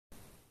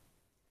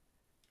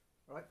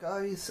Right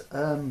guys,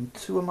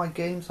 two of my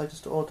games I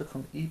just ordered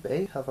from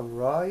eBay have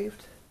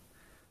arrived.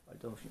 I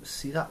don't know if you can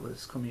see that with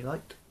this scrummy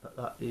light, but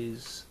that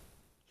is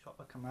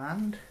Chopper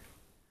Command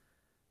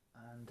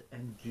and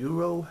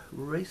Enduro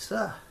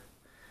Racer,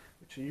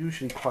 which are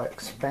usually quite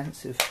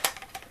expensive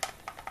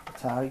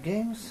Atari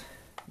games.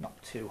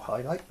 Not too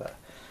high like, but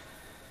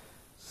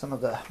some of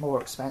the more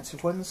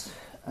expensive ones.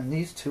 And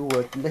these two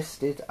were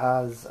listed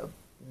as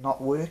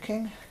not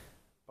working.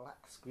 Black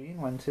screen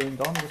when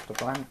turned on, just a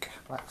blank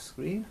black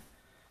screen.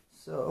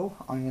 So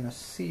I'm going to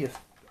see if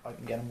I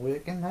can get them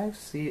working now,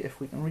 see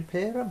if we can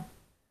repair them.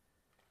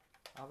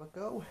 Have a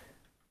go.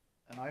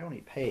 And I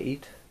only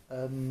paid,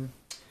 I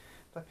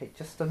paid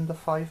just under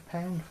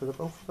 £5 for the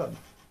both of them.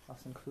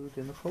 That's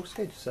including the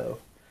postage. So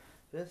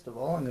first of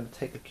all I'm going to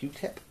take a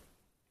Q-tip.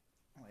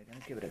 We're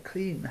going to give it a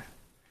clean.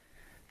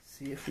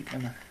 See if we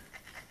can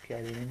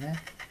get it in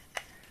there.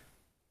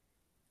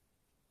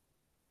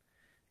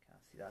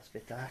 Can't see, that's a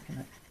bit dark in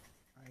it.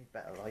 I need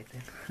better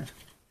lighting.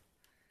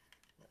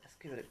 Let's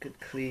give it a good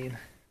clean,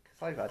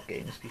 because I've had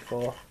games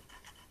before.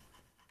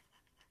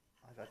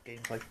 I've had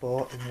games I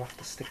bought and you have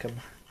to stick them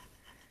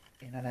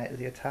in and out of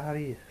the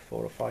Atari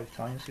 4 or 5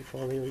 times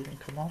before they'll even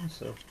come on.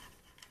 So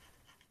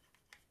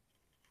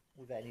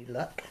with any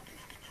luck,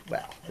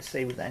 well, I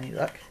say with any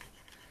luck,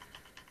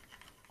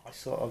 I'm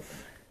sort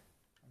of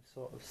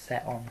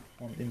set on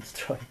wanting to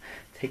try and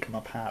take them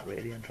apart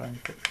really and try and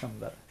fix them,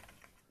 but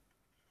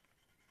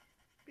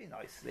it'd be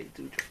nice if they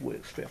do just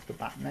work straight off the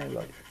bat now.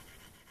 Like,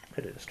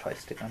 could have just tried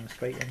sticking them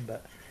straight in,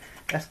 but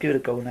let's give it a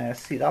go now.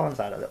 See, that one's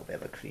had a little bit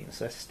of a clean,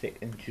 so let's stick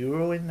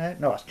Enduro in there.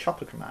 No, that's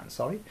Chopper Command,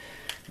 sorry.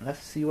 And let's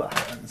see what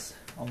happens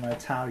on my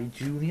Atari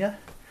Junior.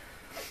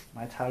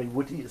 My Atari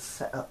Woody is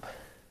set up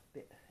a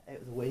bit out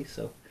of the way,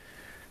 so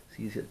it's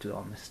easier to do it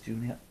on this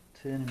Junior.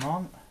 Turn him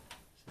on.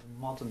 This is a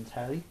modern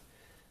telly.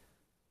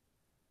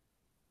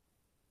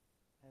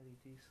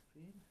 LED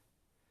screen.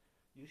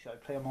 Usually I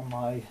play them on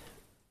my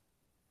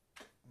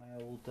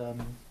old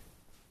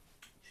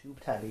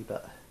tube telly,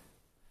 but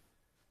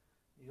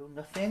you go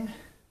nothing.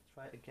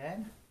 Try it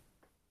again.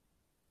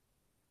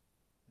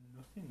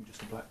 Nothing,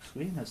 just a black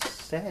screen as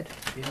said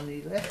in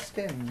the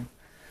listing.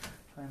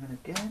 Try them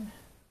again.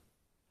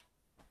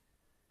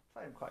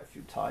 Try them quite a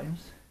few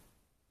times.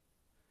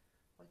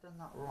 Have I done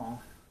that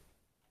wrong?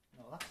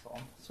 No, that's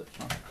on. Switch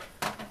on.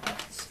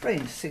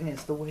 Strange thing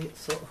is the way it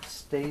sort of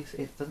stays.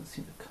 It doesn't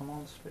seem to come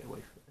on straight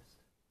away first.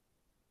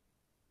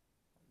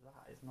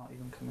 That is not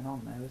even coming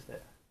on now, is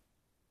it?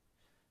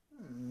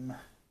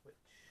 Which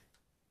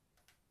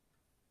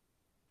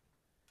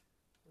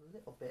a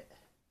little bit.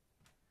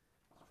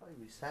 Let's try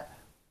reset.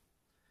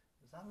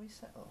 Is that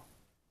reset? Oh,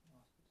 no,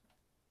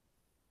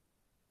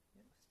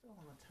 yeah, we're still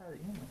on the telly,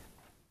 aren't we?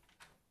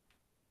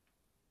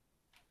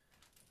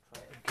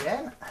 Try it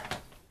again.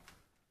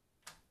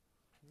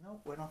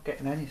 Nope, we're not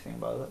getting anything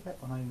by that bit.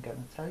 We're not even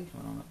getting the telly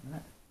coming on at the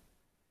minute.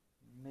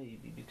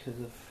 Maybe because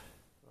of,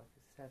 like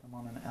I said, I'm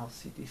on an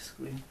LCD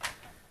screen,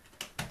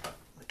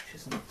 which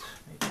isn't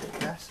maybe the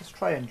best. Let's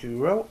try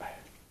Enduro.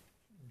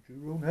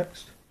 Enduro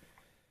next.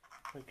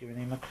 Try giving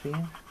him a clean. I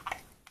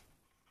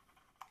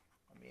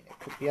mean, it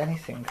could be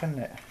anything, couldn't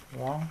it?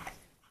 Wrong.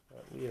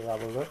 But we'll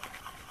have a look.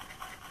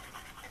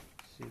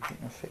 See if we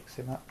can fix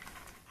him up.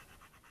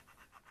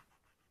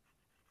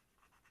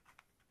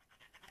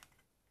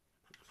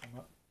 Fix him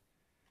up.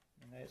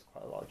 And there's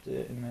quite a lot of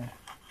dirt in there.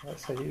 Like I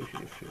said,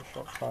 usually a few or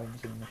 4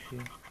 times in the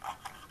machine.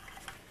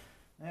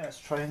 Now let's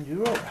try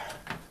Enduro.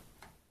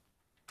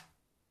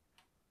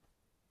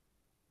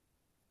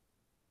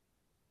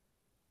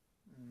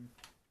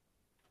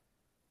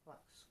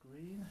 Black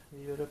screen,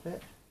 leave it a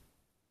bit.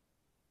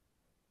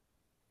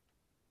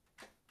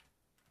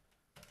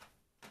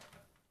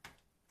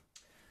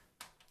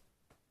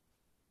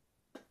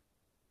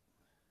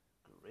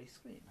 Grey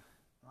screen.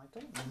 I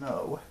don't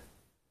know.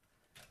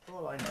 For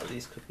all I know,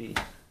 these could be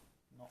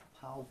not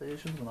PAL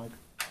versions, and I've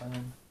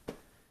written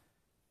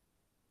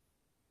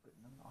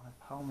them on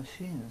a PAL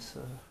machine,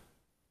 so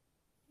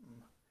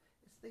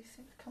they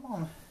seem to come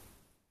on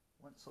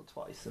once or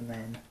twice and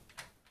then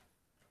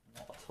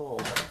not at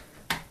all,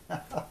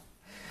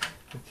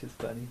 which is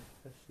funny.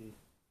 Let's see.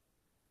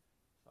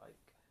 It's like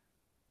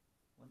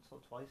once or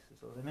twice is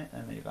the limit,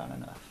 and they've had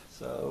enough.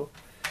 So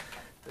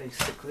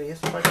basically,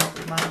 let's try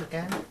Chopper Command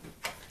again.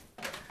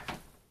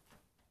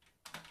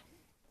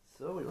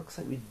 So it looks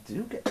like we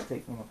do get to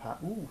take them apart.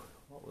 Ooh,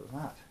 what was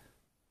that?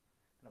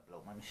 I'm going to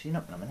blow my machine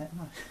up in a minute,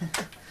 am I?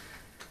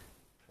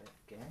 Try it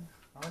again.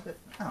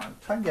 I'm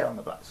trying to get on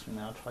the black screen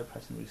now. I'll try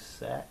pressing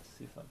reset,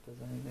 see if that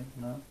does anything.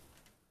 No.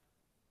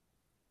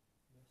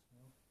 Yes,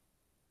 no.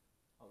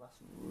 Oh, that's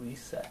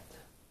reset.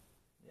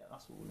 Yeah,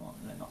 that's what we want.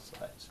 And then not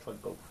select. Let's try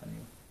both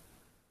anyway.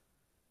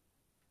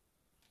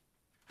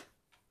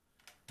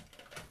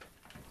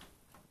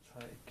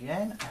 Try it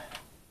again.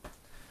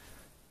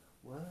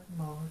 One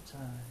more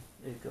time.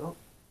 There you go.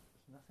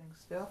 There's nothing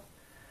still.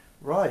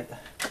 Right.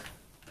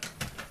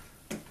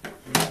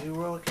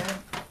 Enduro again.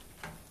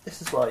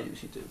 This is what I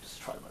usually do.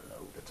 Just try them a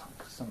load of time,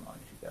 because sometimes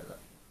you get that.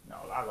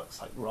 No, that looks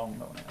like wrong,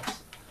 no one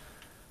else.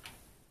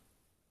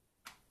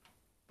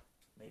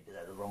 Maybe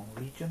they're the wrong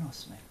region or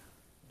something.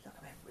 Look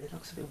at it, it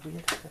looks a bit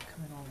weird. They're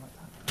coming on like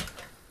that.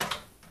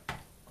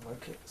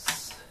 Like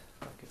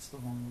it's the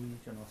wrong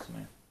region or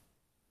something.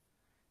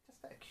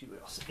 Just out of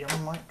curiosity, I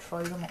might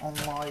try them on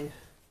my.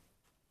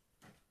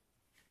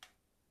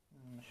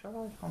 Shall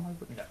I? On my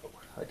wood? No,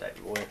 I doubt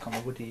it will work on my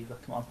wood either.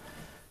 Come on,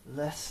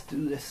 let's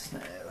do this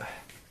now.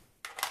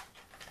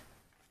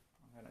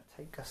 I'm going to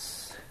take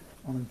us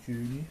on a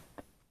journey.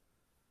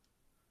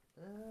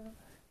 Yeah,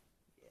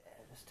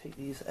 let's take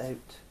these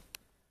out.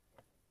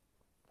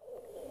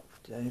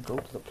 There you go,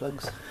 to the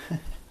plugs.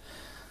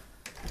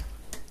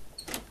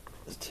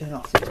 Let's turn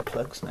off these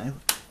plugs now.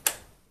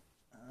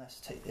 And let's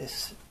take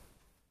this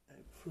out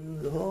through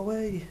the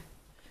hallway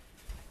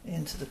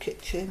into the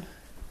kitchen.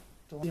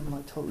 Don't leave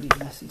my totally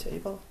messy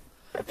table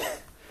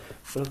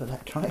full of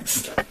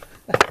electronics.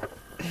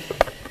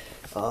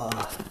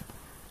 I've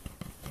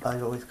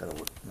always got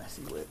a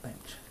messy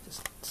workbench,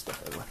 just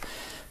stuff everywhere.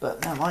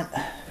 But never mind.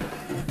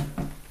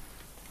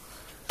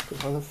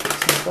 Put all the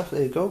fixing stuff.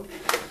 There you go.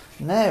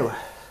 Now,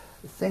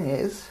 the thing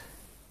is,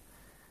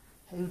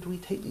 how do we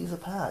take these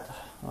apart?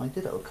 I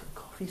did have a cup of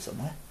coffee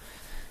somewhere.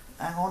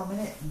 Hang on a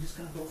minute. I'm just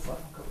going to go find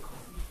a cup of coffee.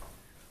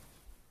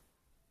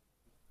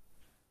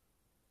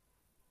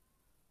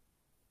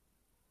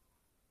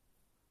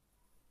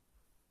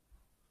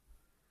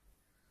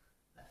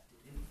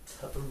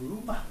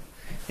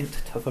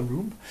 Into the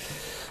room.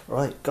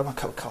 Right, got my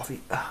cup of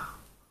coffee.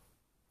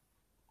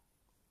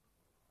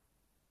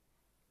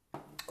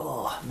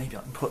 Oh, maybe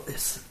I can put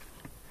this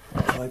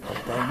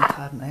tripod down the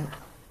pad now.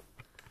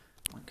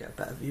 Might get a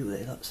better view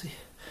there, let's see.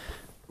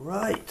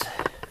 Right.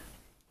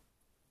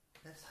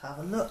 Let's have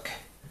a look.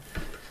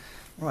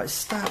 Right,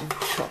 start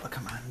with shopper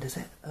command, is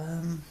it?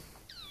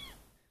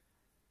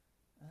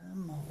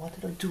 What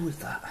did I do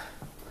with that?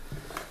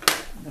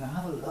 I'm gonna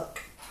have a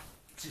look.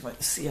 See if I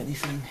can see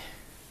anything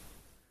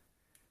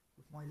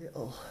with my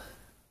little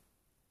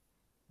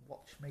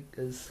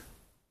watchmaker's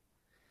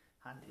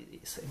handy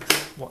these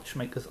things.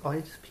 Watchmaker's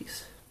eyes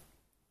piece.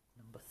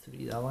 Number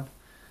 3, that one.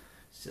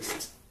 It's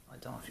just, I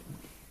don't know if you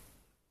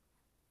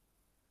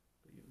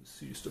can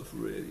see stuff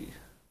really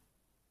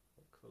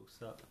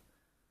close up.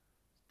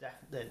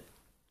 They're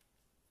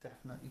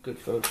definitely good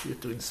for if you're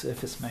doing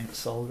surface mount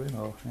soldering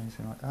or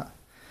anything like that.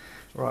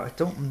 Right, I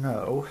don't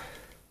know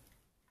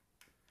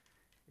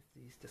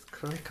just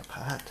click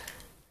apart,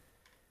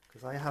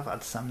 because I have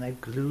had some now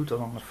glued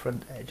along the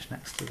front edge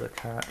next to the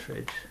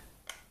cartridge.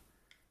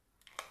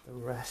 The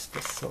rest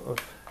is sort of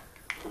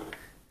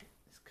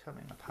is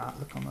coming apart.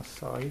 Look on the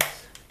sides.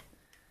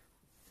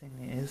 The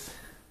thing is,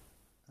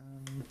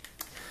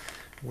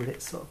 will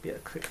it sort of be a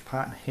click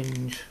apart and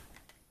hinge?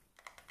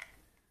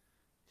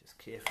 Just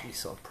carefully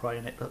sort of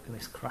prying it. Look at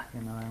this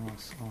cracking around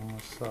on the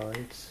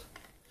sides.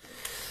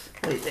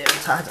 Wait there,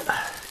 it's had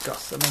got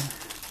something.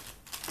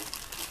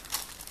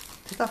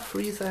 Did that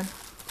freeze then?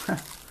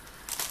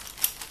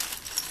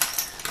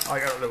 I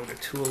got a load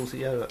of tools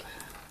here. Let's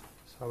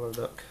have a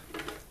look.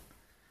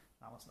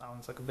 That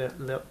one's like a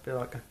little bit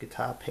like a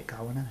guitar pick,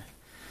 that one,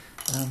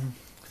 isn't it?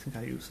 I think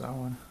I used that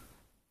one.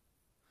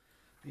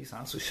 These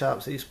aren't so sharp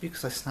as they used to be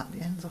because I snapped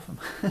the ends off them.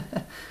 I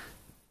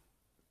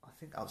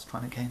think I was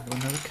trying to get into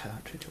another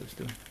cartridge I was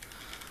doing.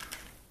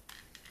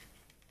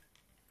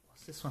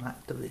 What's this one?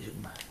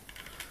 Activision.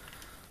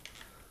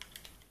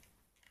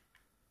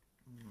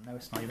 No,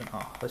 it's not even.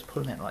 Oh, I was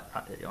pulling it like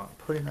that. I'm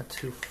pulling the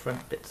two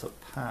front bits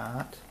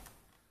apart,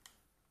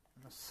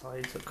 and the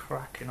sides are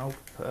cracking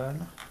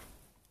open.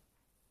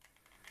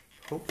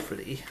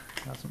 Hopefully,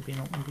 it hasn't been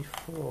opened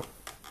before.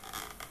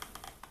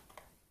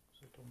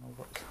 So I don't know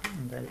what's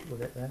happened out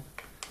with it then.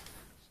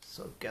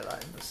 So get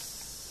that in the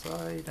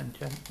side and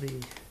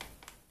gently.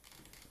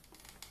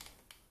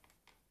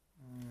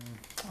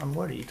 I'm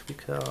worried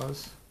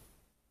because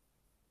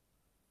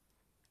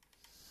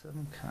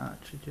some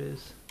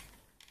cartridges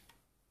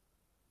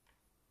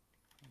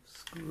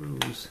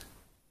screws,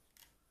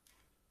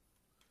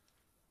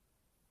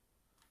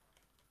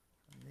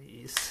 and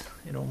these,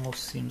 it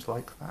almost seems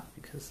like that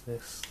because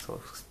they're sort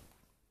of,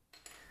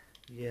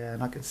 yeah,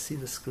 and I can see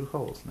the screw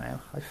holes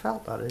now. I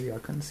felt that earlier, I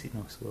couldn't see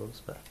no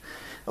screws, but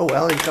oh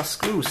well, you've got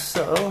screws.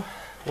 So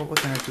what we're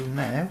going to do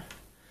now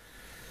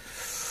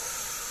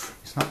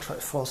is not try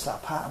to force that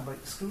apart and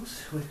break the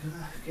screws. We're going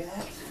to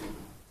get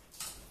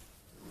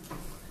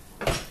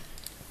a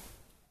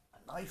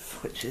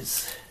knife, which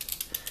is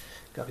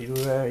got to be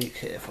very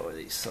careful with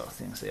these sort of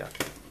things. They are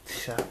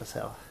sharp as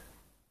hell.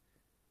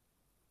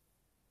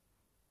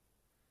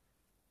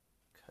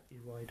 Cut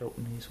you wide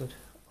open, these would.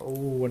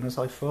 Oh, and as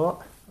I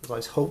thought, as I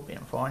was hoping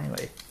for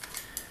anyway,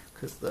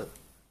 because the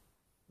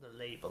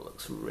label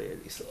looks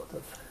really sort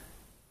of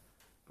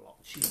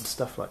blotchy and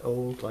stuff, like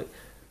old, like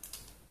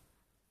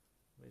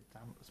with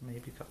dampers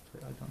maybe got to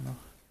it. I don't know.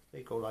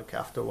 They go like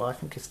after a while. I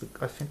think it's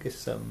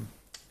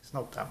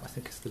not damp. I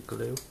think it's the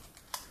glue.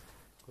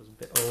 It goes a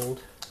bit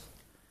old.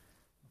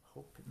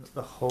 Hoping that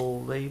the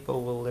whole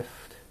label will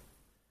lift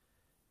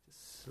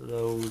just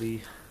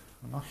slowly.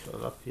 I'm not sure,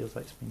 that feels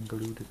like it's been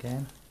glued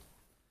again.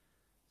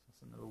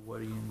 That's another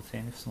worrying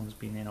thing if someone's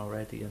been in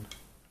already and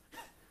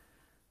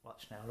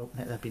Watch now, I'll open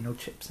it, there'll be no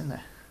chips in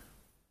there.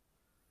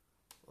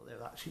 Or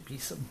there'll actually be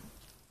some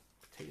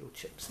potato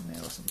chips in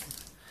there or something.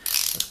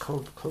 Let's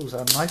close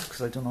our knife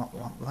because I do not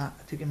want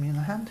that to give me in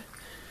the hand.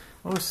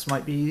 Oh, this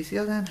might be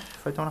easier then.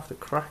 If I don't have to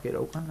crack it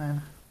open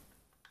then.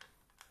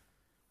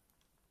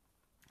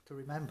 To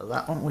remember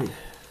that, won't we?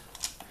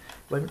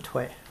 Won't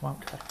we?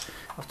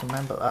 Have to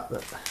remember that.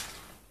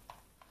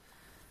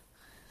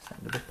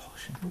 Sound a bit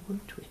posh,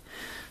 won't we?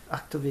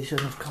 Activision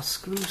have got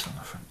screws on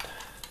the front.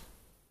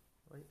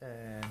 Right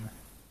then.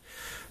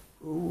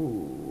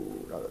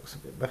 Ooh, that looks a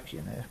bit mucky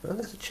in there. But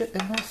there's a chip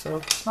in there, so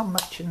there's not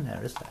much in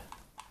there, is there?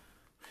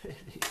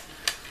 Really?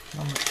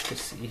 Not much to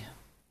see.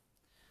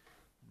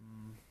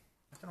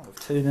 I don't know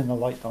if turning the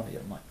light on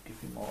here might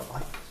give you more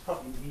light. It's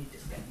probably me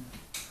just getting...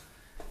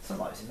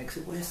 Sometimes it makes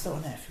it worse, though,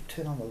 if you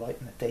turn on the light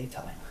in the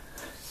daytime.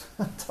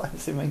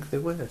 Sometimes it makes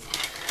it worse.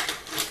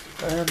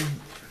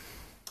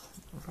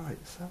 Right,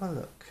 let's have a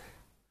look.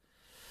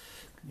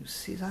 Can you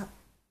see that?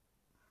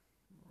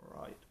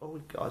 Right, all we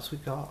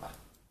got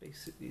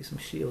basically some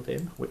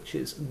shielding, which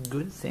is a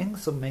good thing.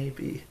 So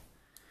maybe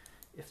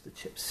if the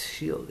chip's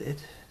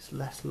shielded, it's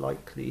less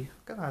likely.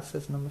 Look at that, it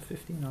says number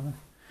 15 on it.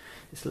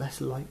 It's less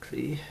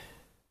likely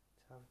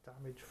to have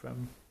damage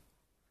from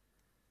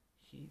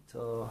heat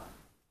or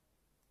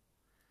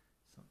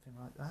something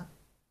like that.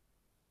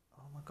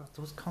 Oh my god,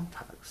 those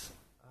contacts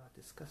are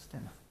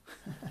disgusting.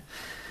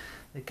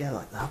 They get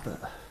like that,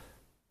 but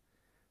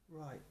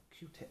right,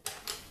 Q-tip.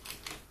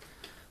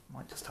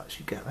 Might just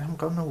actually get. I haven't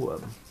got no I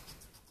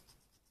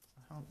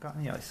haven't got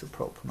any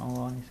isopropanol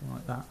or anything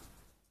like that,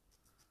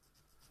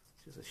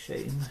 which is a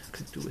shame.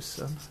 Could do with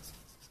some.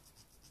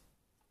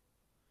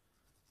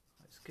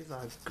 Let's give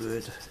that a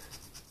good,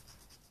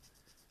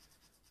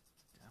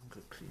 damn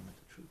good clean with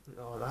the truth.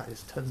 Oh, that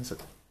is tons of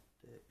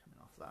dirt coming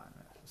off that.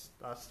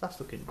 That's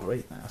looking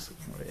great now. That's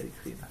looking really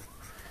clean.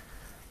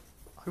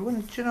 I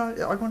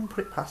wouldn't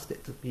put it past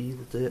it to be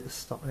the dirt that's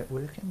stopping it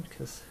working,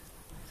 because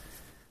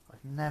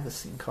I've never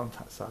seen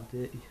contacts that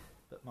dirty.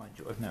 But mind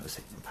you, I've never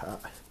taken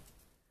apart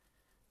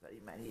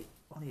very many.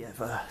 Only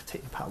ever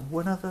taken apart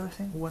one other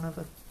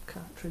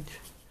cartridge.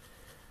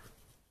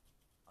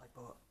 I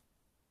bought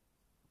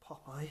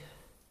Popeye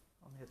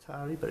on the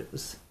Atari, but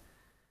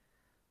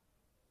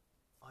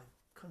I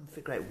couldn't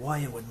figure out why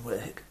it wouldn't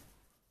work.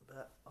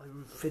 But I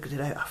figured it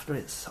out after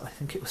I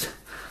think it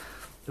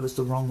was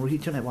the wrong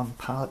region. It wasn't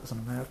PAL, it was an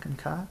American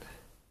card.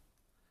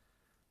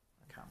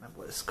 I can't remember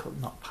what it's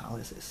called. Not PAL,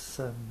 is it?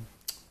 Can't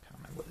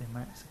remember what the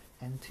American is.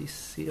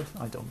 NTC or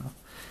something? I don't know.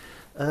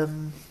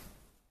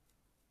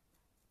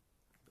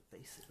 But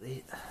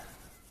basically,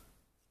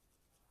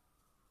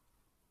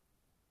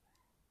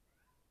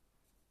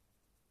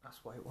 that's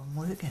why it wasn't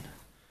working.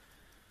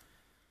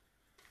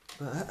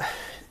 But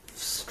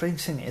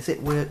strange thing is,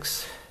 it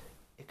works.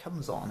 It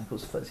comes on, it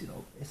goes fuzzy,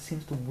 it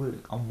seems to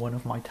work on one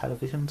of my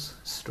televisions.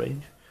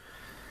 Strange.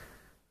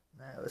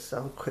 Now let's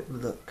have a quick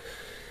look.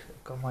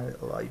 I've got my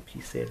little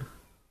eyepiece in. Can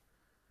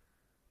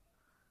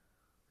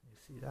you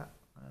see that?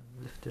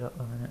 I'll lift it up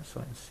a minute so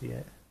I can see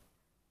it.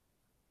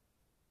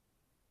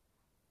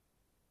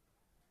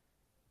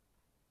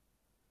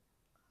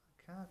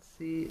 I can't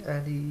see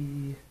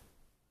any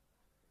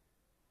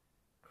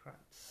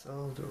cracked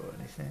solder or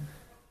anything.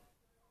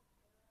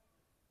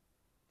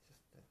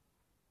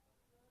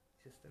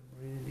 Just a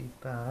really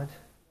bad.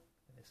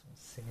 This one's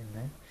singing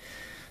now.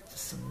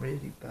 Just some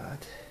really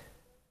bad.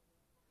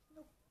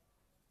 Nope.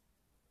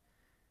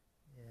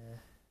 Yeah.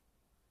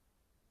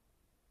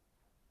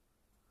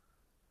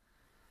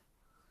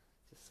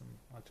 Just some.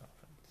 I don't know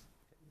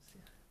if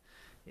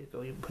here you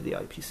go. You can put the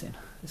eyepiece in.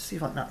 Let's see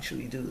if I can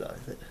actually do that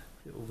with it.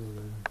 It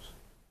overloads.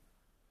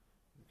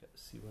 You get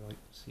to see what I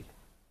can see.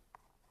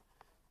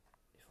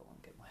 If I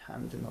want to get my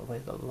hand in the way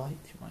of the light,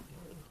 you might be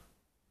able to.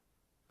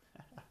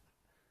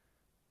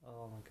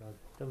 Oh my god,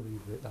 don't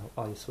leave it now.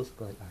 Oh, you're supposed to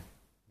go like that.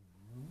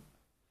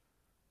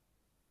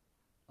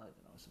 I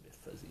don't know, it's a bit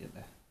fuzzy in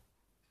there.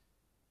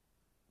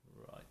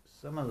 Right,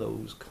 some of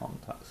those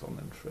contacts on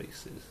them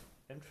traces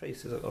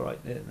are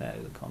alright there,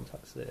 the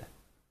contacts there.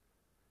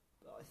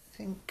 But I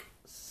think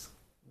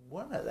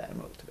one of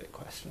them looked a bit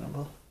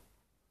questionable.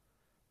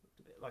 Looked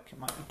a bit like it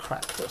might be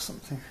cracked or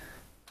something.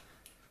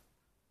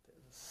 Bit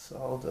of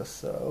solder,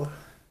 so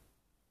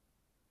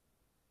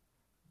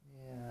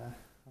yeah,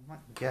 I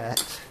might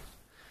get.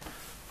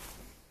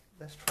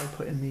 Let's try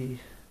putting the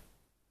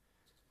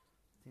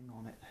thing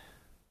on it.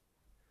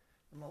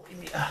 The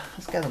multimeter.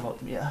 Let's get the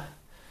multimeter.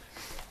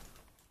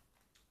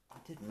 I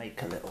did make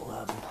a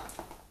little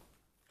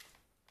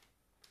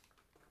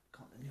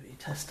continuity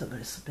tester, but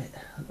it's a bit,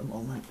 at the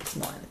moment, it's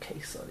not in the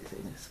case or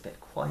anything. It's a bit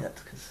quiet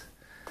because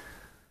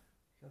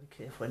you gotta be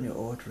careful when you're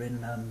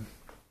ordering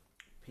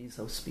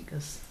piezo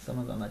speakers. Some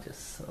of them are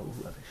just so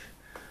rubbish.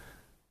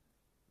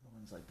 The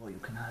ones I bought, you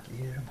can hardly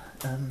hear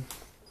them.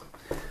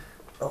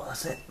 Oh,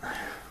 that's it.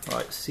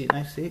 Right, see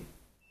now, see?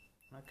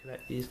 I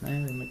connect these now,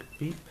 they make a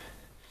beep.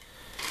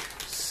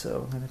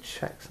 So I'm going to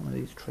check some of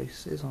these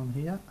traces on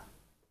here.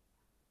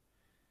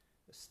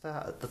 Let's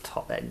start at the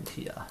top end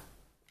here.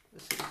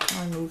 Can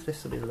I move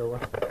this a bit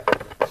lower?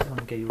 So just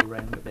want to get you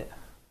around a bit.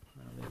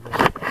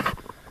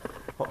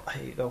 Oh,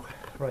 here you go.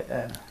 Right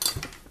then.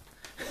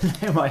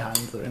 Now my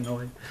hands are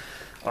annoying.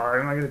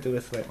 Alright, am I going to do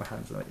this without my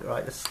hands annoying?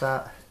 Right, let's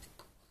start.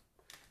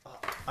 Oh,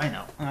 I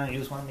know, I'm going to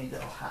use one of these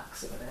little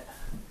hacks in a minute.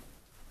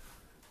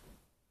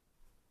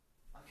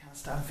 I can't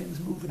stand things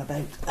moving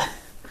about.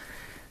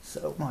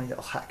 So my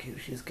little hack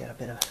usually is get a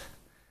bit of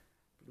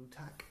blue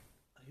tack.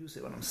 I use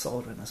it when I'm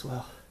soldering as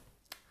well.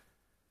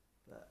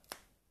 But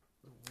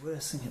the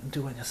worst thing you can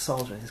do when you're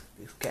soldering is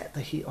get the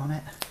heat on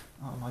it.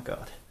 Oh my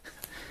god.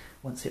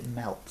 Once it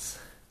melts,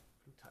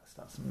 blue tack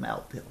starts to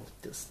melt, it'll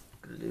just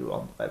glue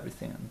on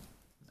everything and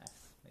make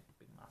a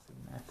big massive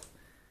mess.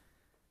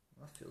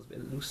 That feels a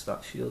bit loose,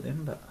 that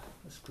shielding, but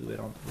let's glue it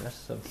on the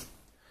rest, so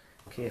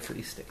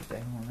carefully stick it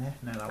down on there.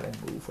 Now that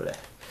won't move with it.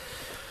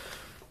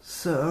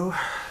 So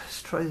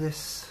let's try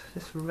this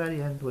red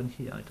end one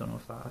here. I don't know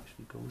if that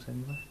actually goes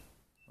anywhere.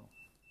 Oh,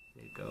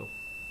 there you go.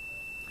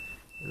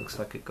 It looks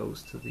like it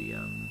goes to the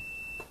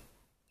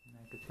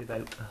negative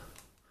outer.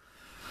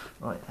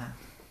 Right then.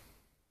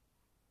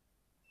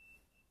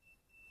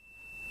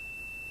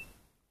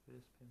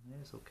 First pin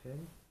there is okay.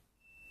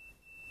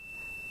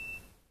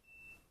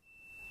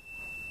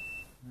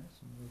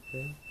 Next one's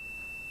okay.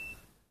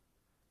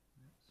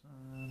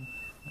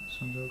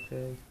 Next one's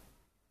okay.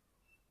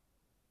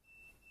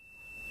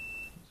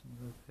 This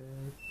one's okay.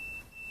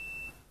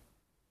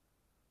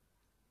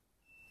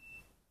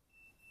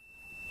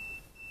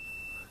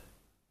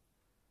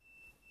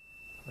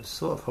 I was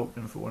sort of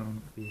hoping for one of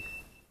them to be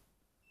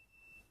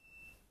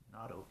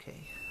not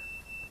okay.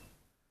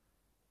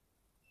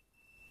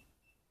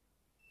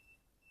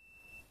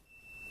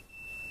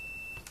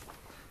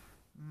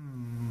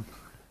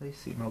 They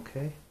seem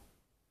okay.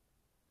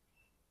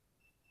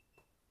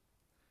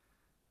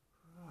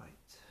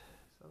 Right,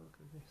 so look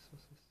at this.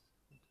 What's this?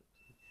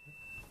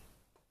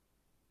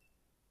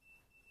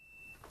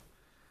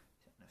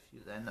 Checking a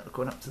few then that are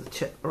going up to the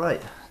chip.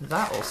 Right,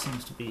 that all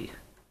seems to be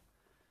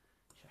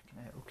checking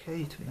out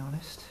okay, to be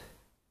honest.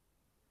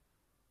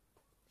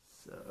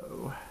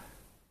 So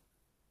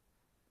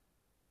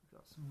we've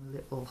got some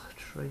little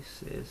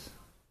traces.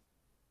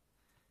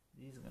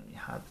 These are going to be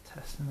hard to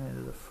test in there,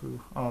 they're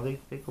through. Oh, they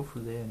go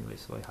through there anyway,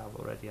 so I have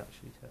already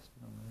actually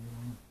tested on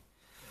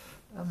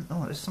there.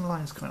 Oh, there's some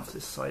lines coming off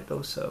this side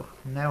though, so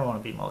now I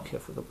want to be more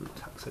careful with the blue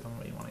tack, so I don't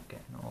really want it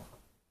getting off.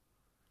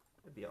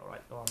 It'll be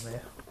alright though on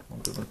there.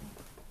 Won't do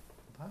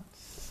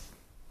that's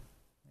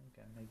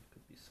again, maybe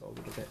could be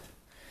soldered a bit.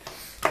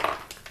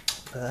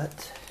 But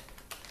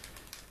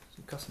so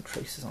we've got some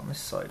traces on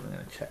this side, we're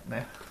going to check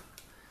now.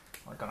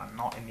 I got a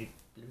knot in the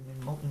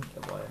blooming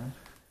multimeter wire.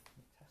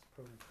 Test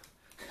probe.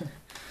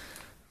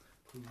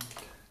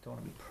 Probed. Don't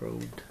want to be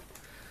probed.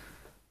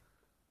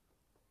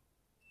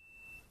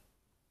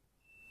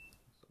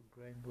 So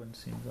ground one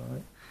seems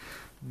alright.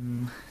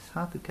 It's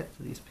hard to get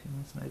to these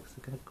pins now because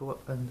they're going to go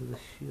up under the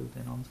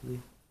shielding onto the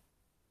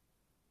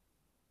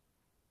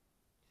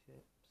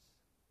chips.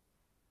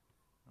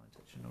 I'm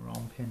touching the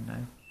wrong pin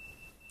now.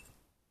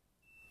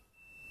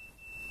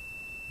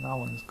 That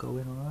one's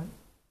going alright.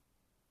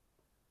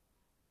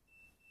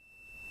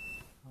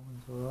 That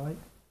one's alright.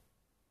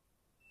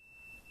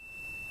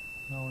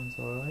 That one's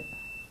alright.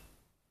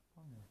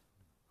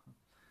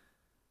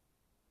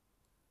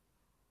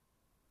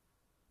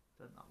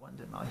 Done that one,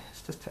 didn't I?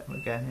 Let's just check them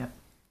again, yeah.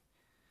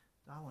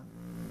 That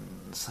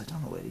one's... I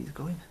don't know where he's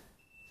going.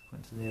 It's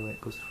going to there where it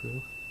goes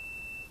through.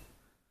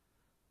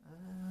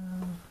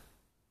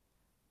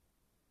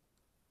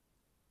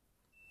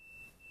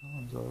 That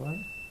one's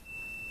alright.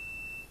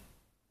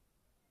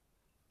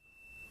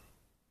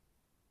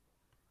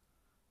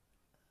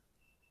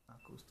 That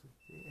goes to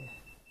there.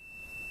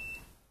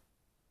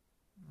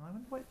 I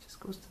wonder why it just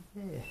goes to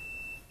there.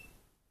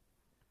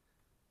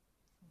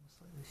 Almost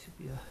like there should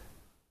be a...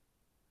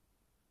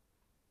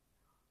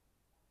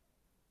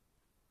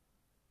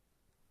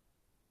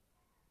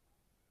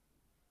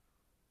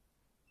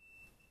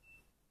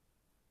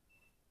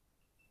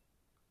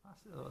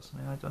 That's it or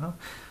something, I don't know.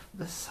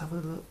 Let's have a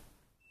look.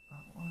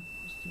 That one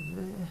goes to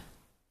there.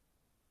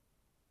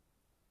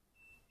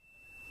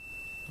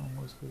 That one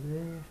goes to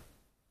there.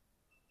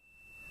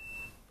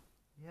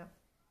 Yep.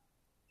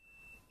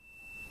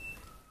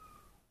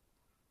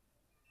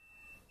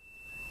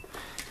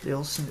 They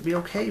all seem to be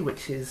okay,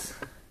 which is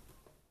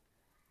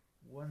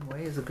one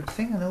way is a good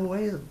thing, another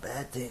way is a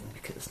bad thing,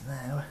 because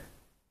now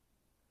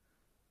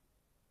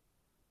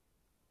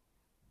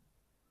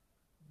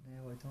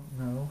I don't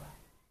know.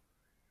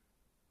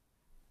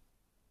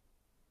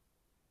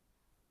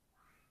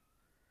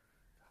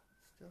 That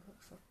still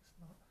looks like it's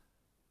not.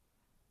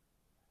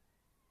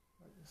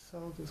 Like the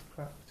solder's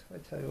cracked. I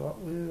tell you what,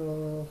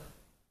 we'll.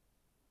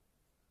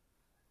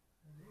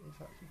 It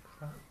is actually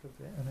cracked a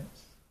bit, and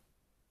it's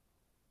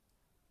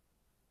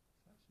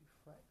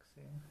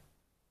flexing.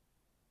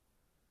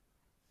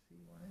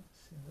 See why it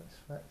seems like it's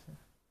flexing.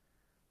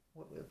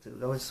 What we'll do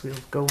though is we'll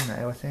go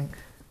now, I think.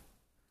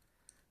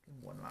 Give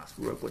him one last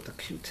rub with the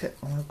Q-tip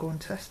and we'll go and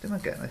test him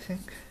again, I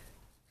think.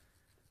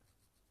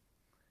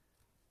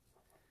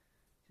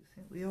 Do you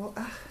think we ought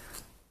to?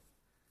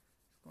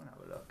 It's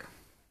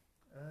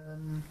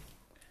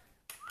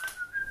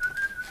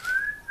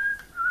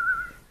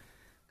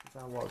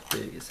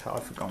notice how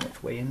I've forgotten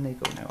which way in they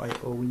go now. I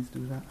always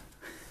do that.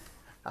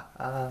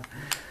 I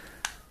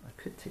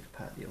could take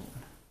apart the old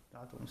one.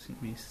 That don't seem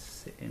to be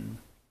sitting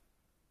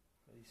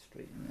very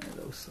straight in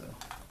there though, so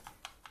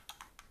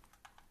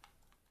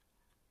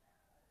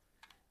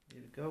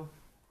here we go.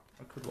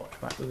 I could watch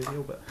back the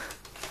video, but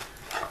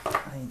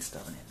I ain't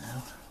starting it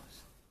now.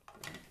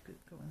 Good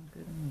going,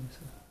 good in so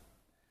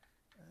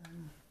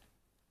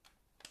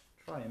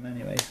try him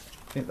anyway.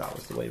 I think that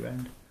was the way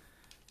round.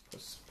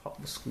 Just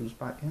pop the screws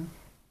back in.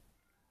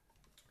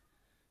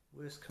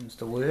 Worst comes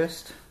to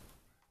worst.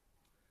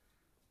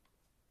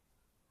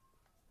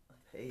 I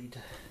paid,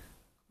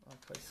 like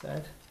I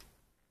said,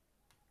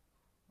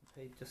 I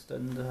paid just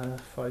under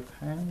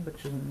 £5,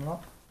 which isn't a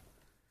lot.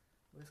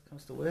 Worst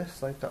comes to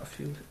worst, I've got a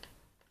few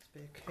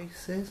spare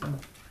cases and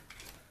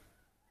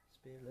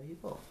spare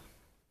label.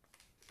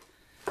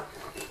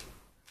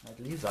 I'd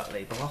leave that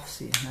label off,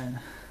 see, and then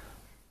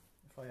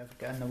if I ever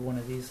get another one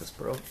of these that's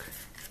broke.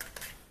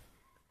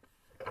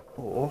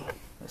 Or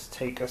let's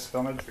take us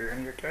on a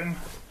journey again.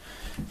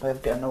 If I ever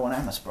get another one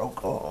that's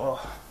broke, or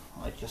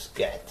I just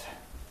get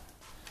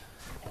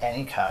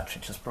any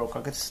cartridge that's broke,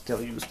 I could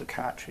still use the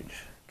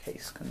cartridge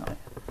case, couldn't I?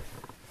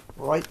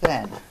 Right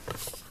then,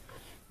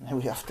 now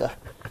we have to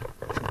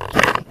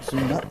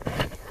zoom up.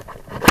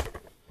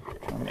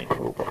 Try and make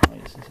robot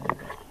noises here,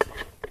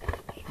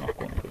 but it's not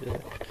going to do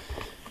it.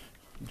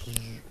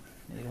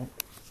 There you go.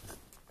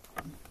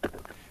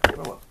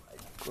 Grow up,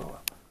 grow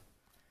up.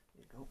 There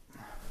you go.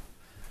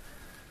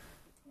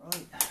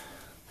 Right,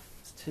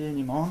 let's turn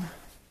him on.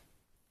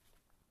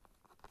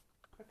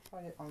 Could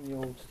try it on the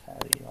old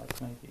telly,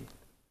 like maybe.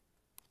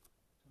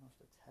 I don't know if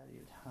the telly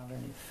would have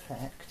any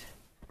effect.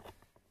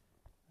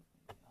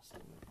 Maybe that's the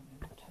work on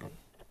the old telly.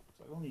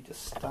 So I've only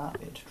just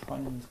started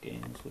trying these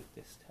games with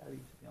this telly,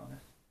 to be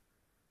honest.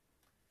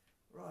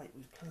 Right,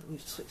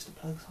 we've switched the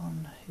plugs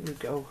on. Here we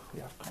go. We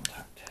have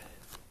contact.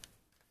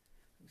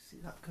 Can you see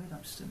that good?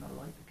 I'm just in the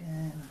light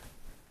again.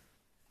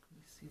 Can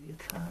you see the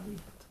Atari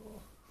at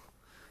all?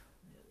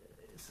 Yeah,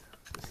 there it is.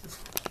 This is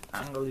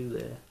angle you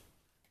there.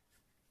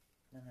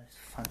 And then there's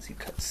a fancy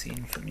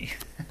cutscene for me.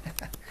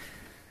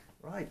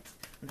 Right,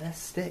 let's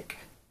stick.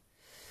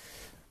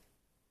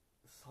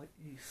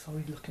 Slightly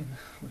sorry looking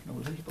with no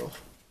label.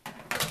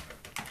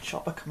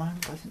 Chopper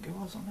command, I think it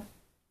was on it.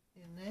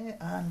 In there,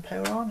 and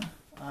power on.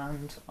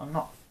 And I'm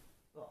not,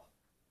 well,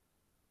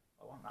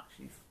 I wasn't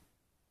actually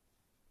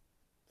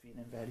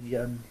feeling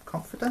very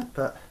confident,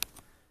 but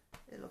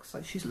it looks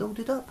like she's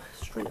loaded up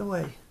straight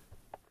away.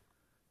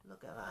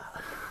 Look at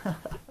that.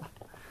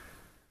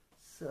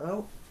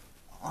 So,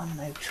 I'm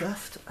now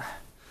chuffed.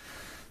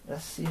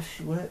 Let's see if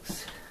she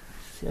works,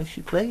 see how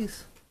she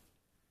plays.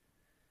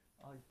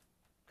 I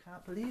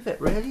can't believe it,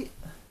 really.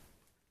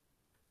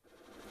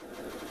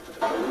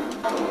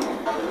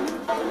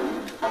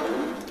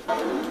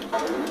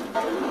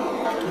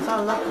 Is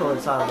that luck or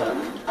is that luck?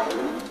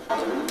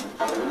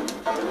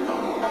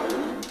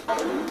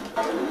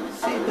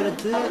 See a bit of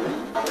dirt.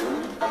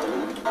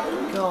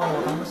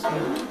 God, that must be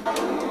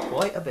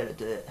quite a bit of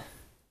dirt.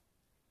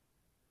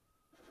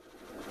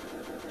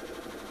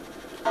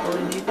 All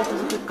you needed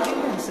was a good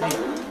cleaning, see?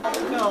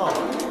 God.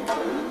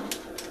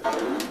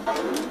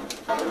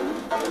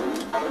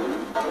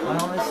 I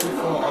honestly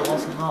thought I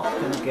was not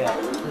going to get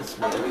this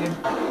working.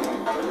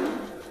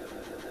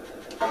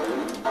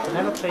 I've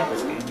never played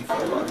this game before,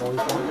 but I've always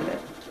wanted it.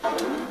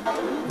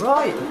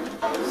 Right,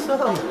 so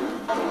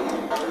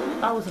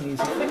that was an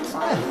easy fix,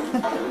 wasn't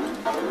it?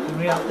 Didn't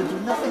really have to do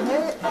nothing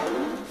there.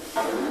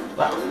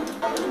 Well,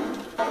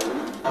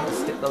 I'm going to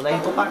stick the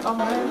label back on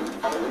there.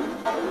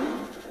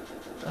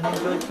 I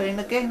enjoyed playing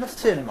the game. Let's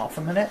turn him off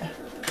a minute.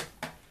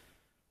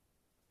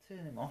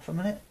 Turn him off a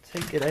minute.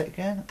 Take it out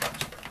again.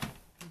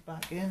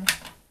 Back in.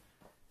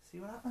 See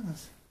what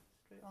happens.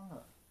 Straight on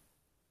that.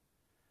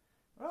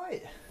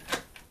 Right.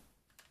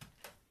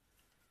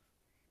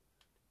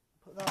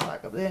 Put that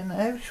back up there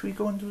now. Should we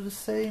go and do the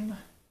same?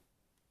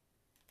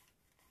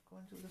 Go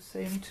and do the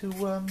same to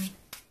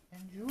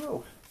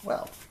Enduro.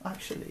 Well,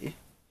 actually,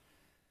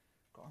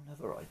 got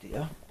another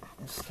idea.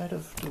 Instead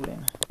of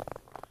doing,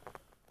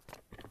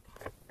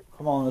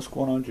 come on, let's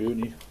go on our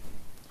journey.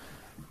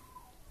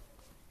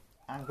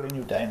 Angling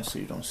you down so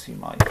you don't see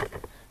my,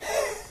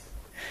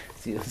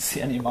 so you don't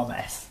see any of my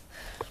mess.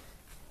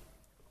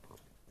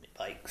 My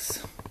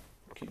bikes.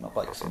 Keep my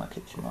bikes in my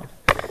kitchen, man.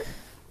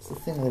 It's the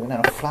thing, living in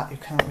a flat, you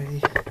can't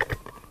really.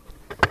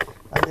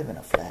 I live in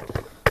a flat,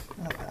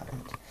 an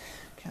apartment.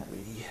 Can't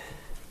really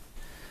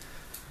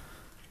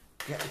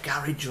get a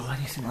garage or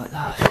anything like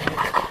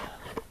that.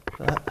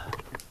 But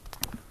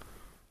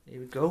here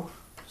we go.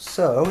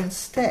 So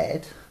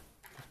instead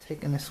of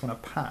taking this one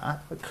apart,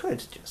 I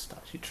could just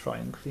actually try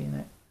and clean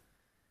it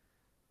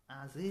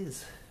as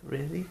is.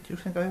 Really? Do you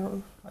think I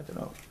will? I don't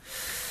know.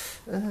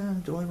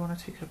 Do I want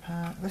to take it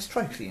apart? Let's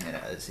try cleaning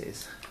it as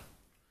is.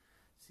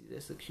 See,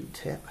 there's the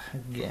Q-tip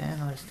again.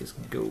 Let's just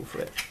go for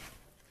it.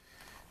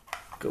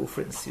 Go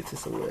for it and see if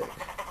this will work.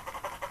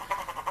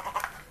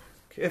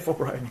 Careful,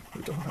 Brian.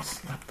 We don't want to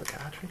snap the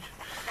cartridge.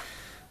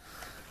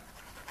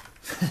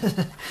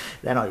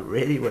 Then I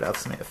really would have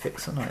something to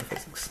fix on it if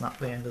I snap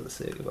the end of the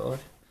circuit board.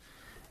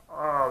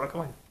 Oh, look at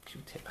my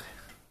Q-tip.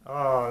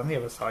 Oh, on the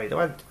other side.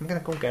 I'm going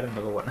to go get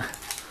another one.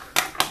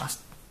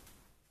 That's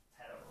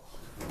terrible.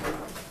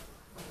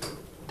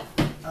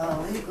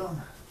 Oh, there you go.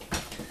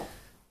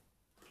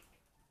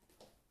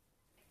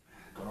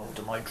 Gone over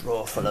to my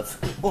drawer full of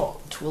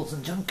tools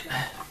and junk.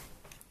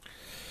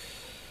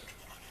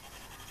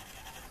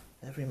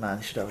 Every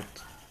man should have a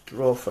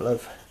drawer full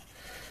of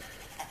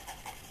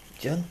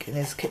junk in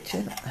his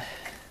kitchen.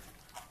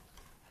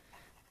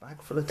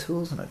 Bag full of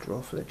tools and a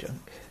drawer full of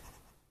junk.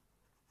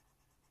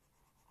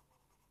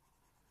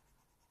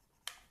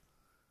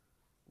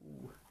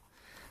 Ooh,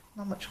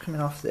 not much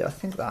coming off there. I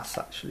think that's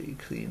actually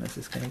clean as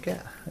it's going to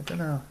get. I don't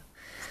know.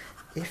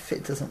 If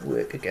it doesn't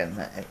work again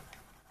now,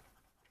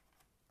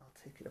 I'll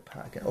take it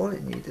apart again. All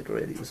it needed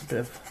really was a bit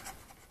of...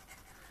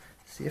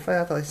 See, if I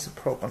had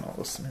isopropanol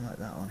or something like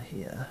that on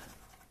here,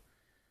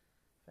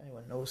 if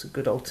anyone knows a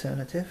good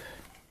alternative.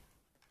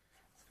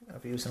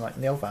 I've used like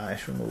nail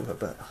varnish remover,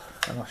 but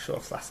I'm not sure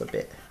if that's a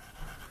bit.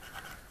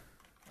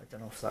 I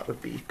don't know if that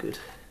would be good.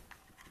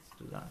 Let's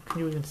do that. Can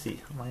you even see?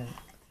 There's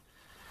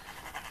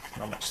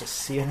not much to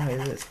see anyway.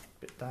 It's a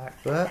bit dark,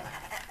 but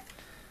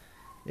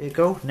there you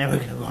go. Now we're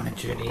going to go on a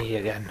journey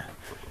again.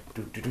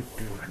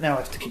 Now I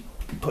have to keep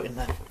putting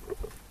the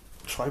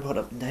tripod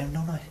up and down,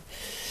 don't I?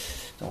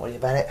 Don't worry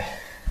about it.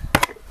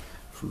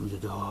 Through the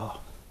door.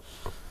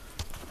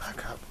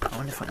 Back up. I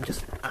wonder if I can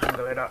just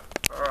angle it up.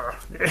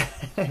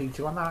 Do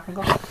you want that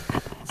angle?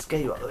 Let's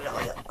get you up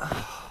there.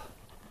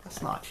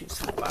 That's not actually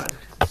so bad.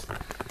 It's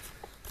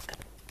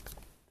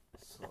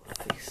sort of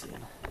facing.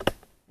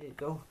 There you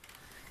go.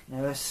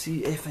 Now let's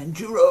see if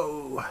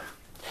Enduro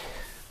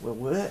will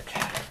work.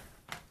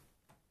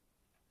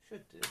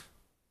 Should do.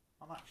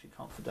 I'm actually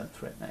confident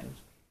for it now.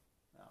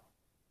 No.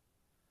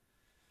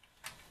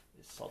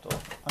 It's sod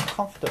off. I'm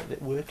confident that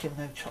it working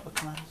now. Chopper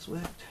commands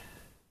worked.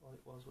 All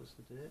it was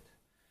the dirt.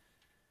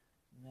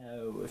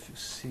 Now, if you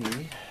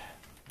see,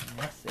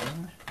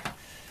 nothing.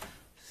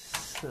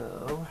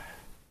 So,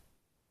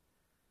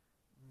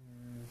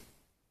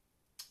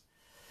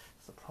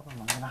 that's the problem.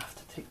 I'm going to have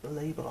to take the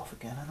label off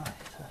again, aren't I?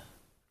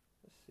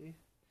 Let's see.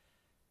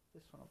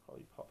 This one will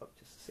probably pop up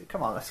just to see.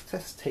 Come on, let's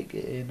just take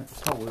it in.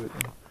 It's not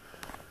working.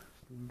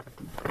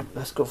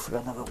 Let's go for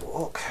another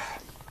walk.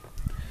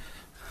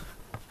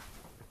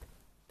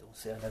 Don't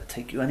say I'll never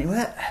take you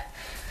anywhere.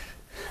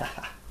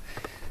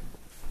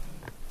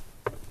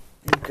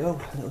 There you go,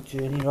 a little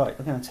journey. Right,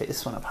 we're going to take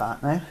this one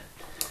apart now.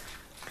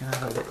 I'm going to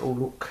have a little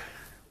look.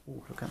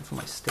 Oh, looking for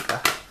my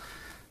sticker.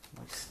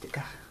 My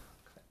sticker.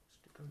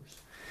 Stickers.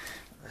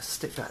 Let's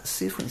stick that.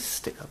 See if we can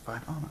stick that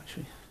back on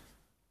actually.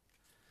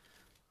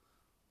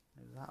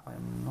 That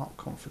I'm not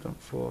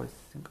confident for. I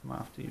think I might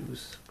have to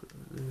use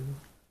glue.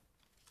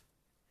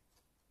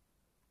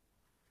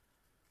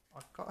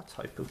 I've got a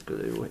type of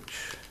glue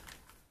which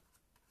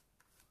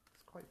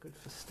is quite good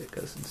for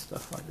stickers and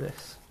stuff like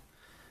this.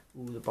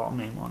 Ooh, the bottom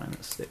ain't wanting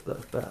to stick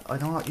though, but I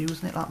don't like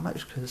using it that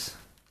much because it's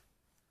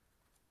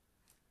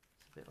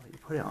a bit like you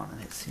put it on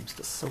and it seems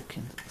to soak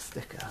into the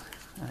sticker.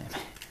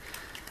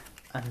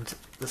 And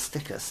the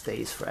sticker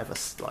stays forever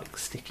like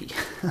sticky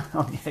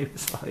on the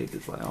outside.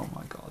 It's like, oh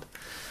my god.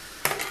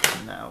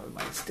 Now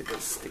my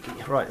sticker's sticky.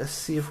 Right, let's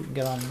see if we can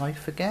get our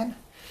knife again.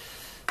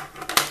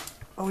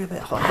 Oh, we're a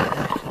bit hot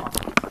there. Come on,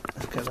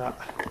 let's get that.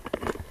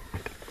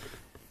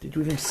 Did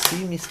you even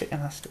see me sticking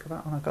that sticker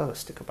back on? I got a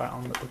sticker back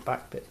on, but the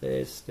back bit there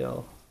is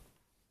still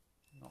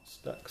not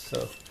stuck.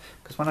 So,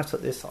 because when I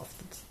took this off,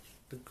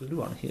 the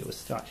glue on here was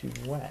still actually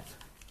wet.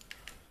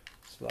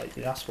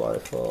 Slightly. That's why I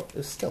thought it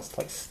was still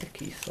like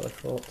sticky. So I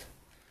thought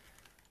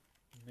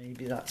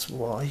maybe that's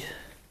why.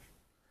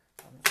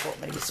 I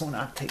thought maybe someone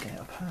had taken it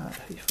apart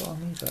before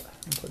me, but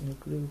I'm putting new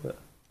glue. But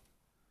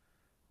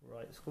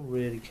right, let's go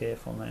really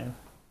careful now.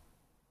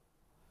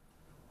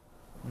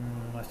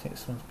 I think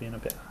this one's being a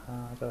bit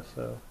harder,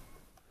 so.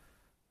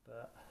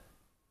 But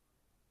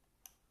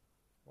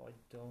what I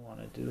don't want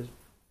to do is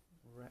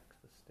wreck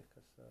the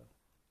sticker, so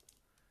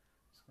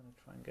I'm just going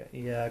to try and get,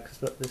 yeah,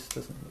 because look, this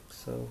doesn't look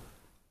so.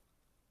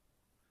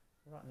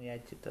 Right on the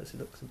edge it does, it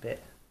looks a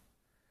bit,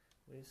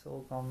 it's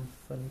all gone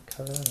funny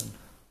colour and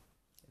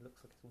it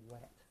looks like it's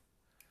wet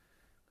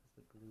because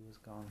the glue is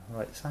gone.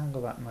 Right, let's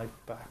angle that knife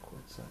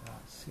backwards like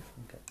that, see if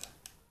we can get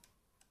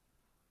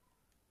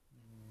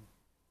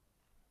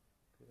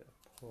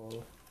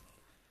pull.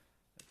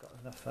 I've got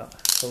enough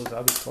that close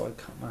out before I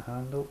cut my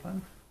hand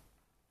open,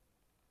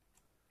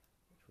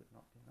 which would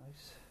not be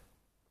nice.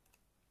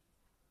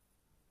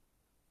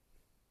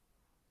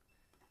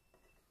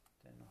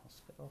 In the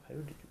hospital, how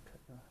did you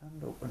cut your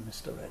hand open,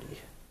 Mr. Reddy?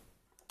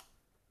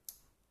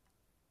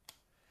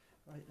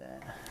 Right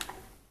there.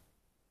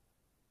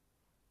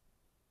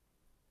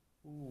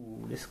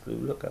 Ooh, this glue,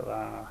 look at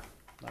that.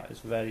 That is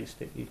very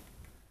sticky.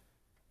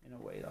 In a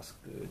way, that's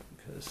good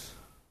because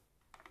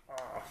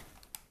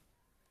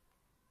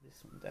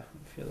this one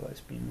definitely feels like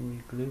it's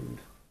been re-glued.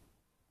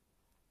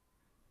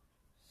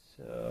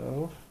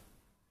 So,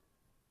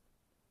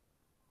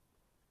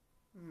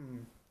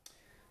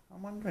 I'm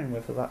I'm wondering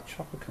whether that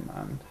chopper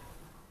command...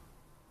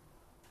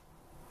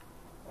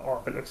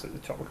 Oh, it looks like the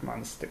chopper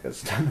command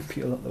stickers down the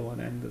peel at the one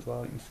end as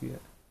well, you can see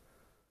it.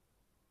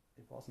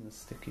 It wasn't as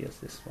sticky as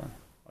this one.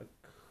 I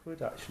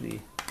could actually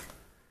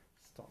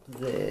stop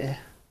there.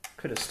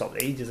 Could have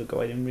stopped ages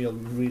ago, I didn't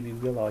really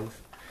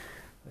realise.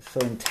 I was so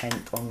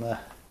intent on the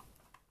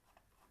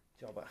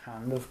job at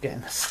hand of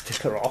getting the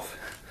sticker off.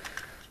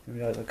 I didn't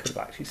realise I could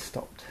have actually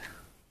stopped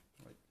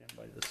right then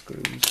by the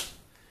screws.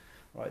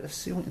 Right, let's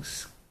see if we can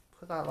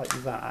put that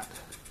like that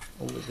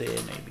over there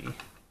maybe.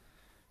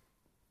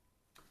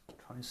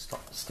 Try and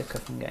stop the sticker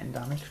from getting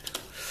damaged.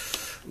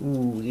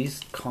 Ooh, these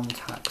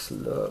contacts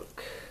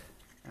look...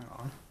 Hang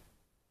on.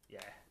 Yeah,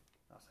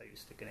 that's how you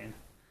stick it in.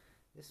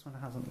 This one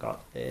hasn't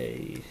got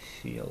a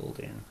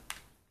shielding,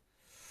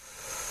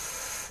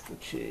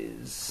 which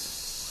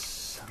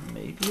is...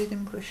 Maybe they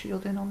didn't put a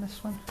shielding on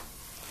this one.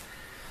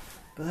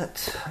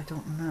 But I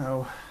don't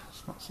know.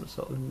 It's not some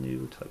sort of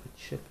new type of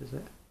chip, is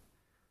it?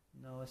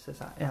 No, it says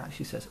that. It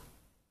actually says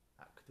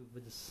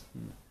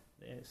Activision.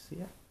 There, see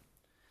it?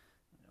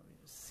 I don't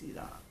even see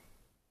that.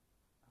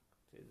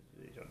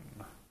 Activision.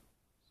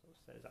 So it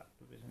says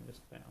Activision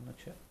just bent on the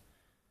chip.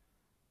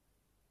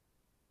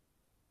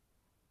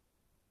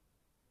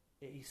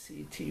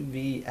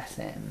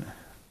 ACTVSN.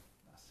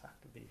 That's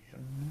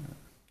Activision.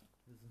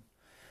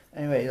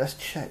 Anyway, let's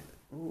check.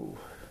 Ooh.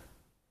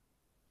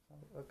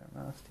 That looks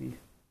nasty.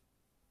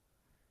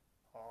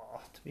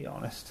 Oh, to be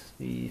honest,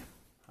 the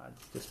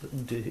pad's just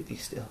looking dirty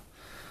still.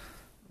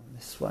 On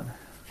this one,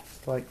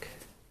 it's like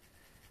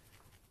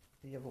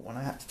the other one.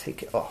 I had to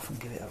take it off and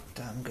give it a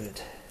damn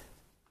good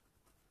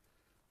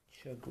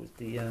chug with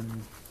the I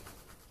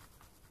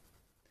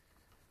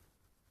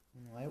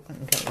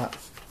wouldn't get that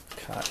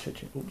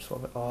cartridge. Oops,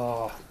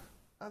 oh,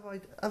 have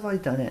I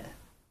done it?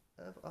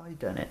 Have I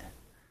done it?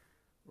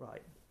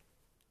 Right.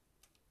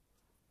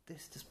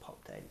 This just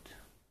popped out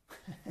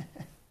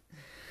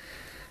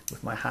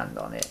with my hand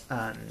on it,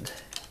 and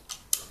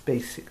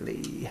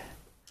basically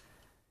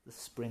the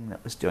spring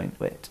that was joined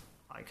to it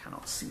I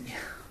cannot see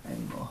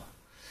anymore.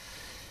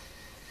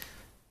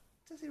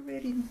 Does it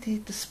really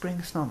need the spring?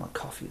 It's not my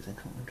coffee, is it?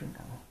 I can't drink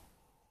now.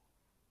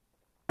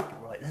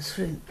 Right, let's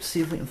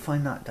see if we can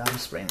find that damn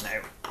spring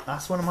now.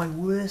 That's one of my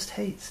worst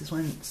hates, is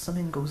when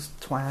something goes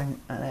twang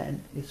and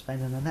then you're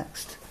spending the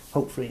next,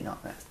 hopefully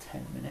not next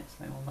 10 minutes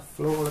now on the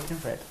floor looking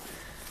for it.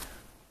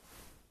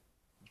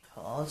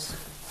 Because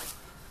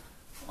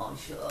I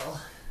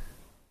shall...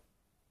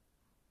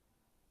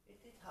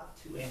 It did have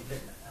two ends,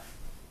 didn't it?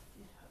 It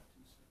did have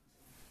two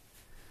springs.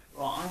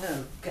 Right, I'm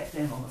going to get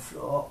down on the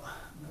floor.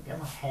 I'm going to get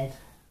my head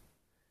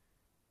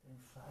down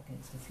flat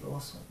against the floor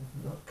so I can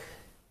look.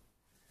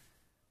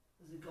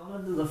 Has it gone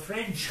under the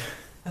fridge?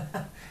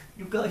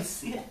 You guys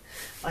see it?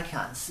 I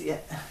can't see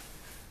it.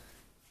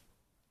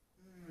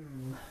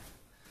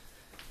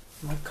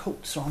 My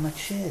coats are on the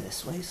chair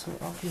this way, so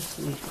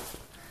obviously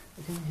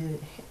I didn't hear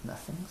it hit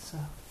nothing, so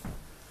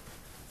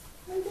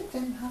maybe it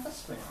didn't have a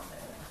spring on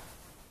there.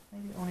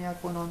 Maybe it only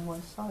had one on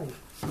one side.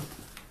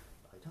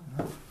 I don't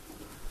know.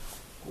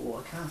 Oh,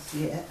 I can't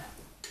see it.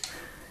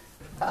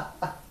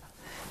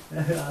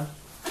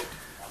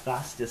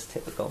 That's just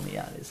typical me,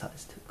 that is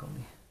typical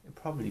me. It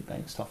probably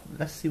bounced off.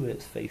 Let's see where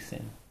it's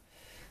facing.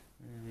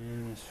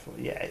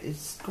 Yeah,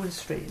 it's going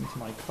straight into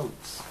my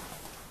coats.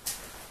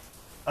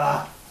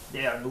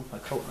 Yeah, I moved my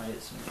coat and I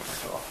hit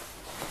something off.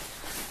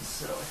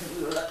 So I think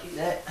we were lucky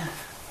there.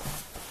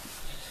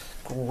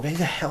 Oh, where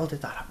the hell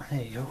did that happen?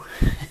 There you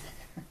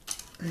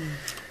go.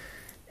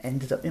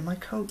 Ended up in my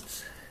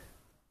coats.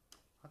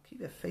 I'll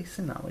keep it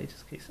facing that way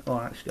just in case. Oh,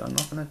 actually, I'm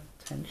not going to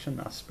tension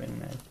that spring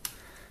now.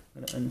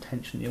 I'm going to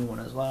untension the other one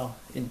as well.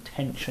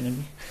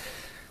 Intentionally.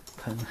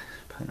 Pun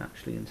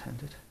actually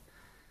intended.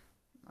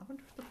 I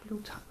wonder if the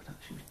blue tack would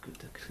actually be good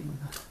to clean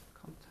the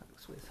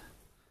contacts with.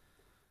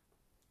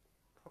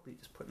 Probably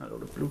just putting a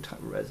load of blue tack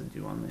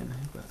residue on there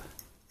now, but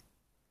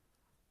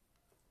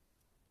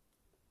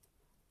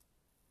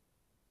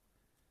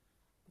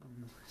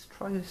let's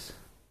try this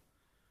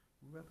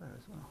rubber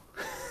as well.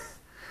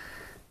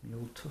 The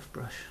old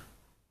toothbrush.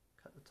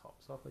 Cut the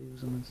tops off. I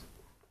use them as,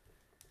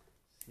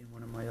 see in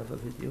one of my other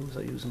videos,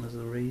 I use them as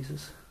the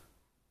razors.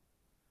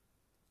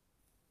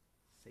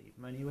 Save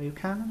money where you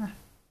can, innit?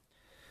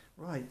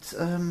 Right,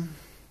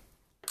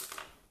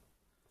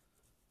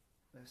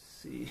 let's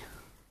see.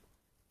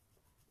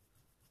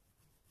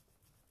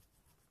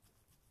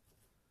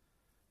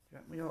 Do you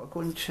reckon we ought to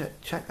go and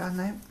check that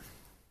now?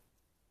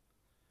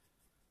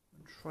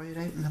 And try it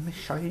out in the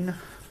machine.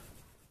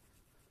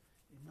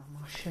 In the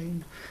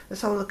machine.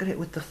 Let's have a look at it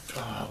with the...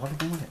 Oh, what are we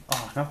doing with it?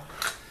 Oh, no.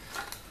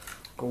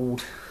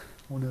 Gold.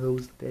 One of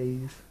those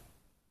days.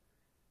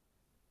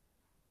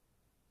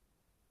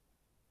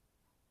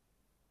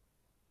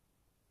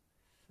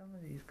 Some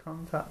of these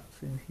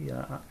contacts in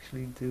here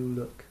actually do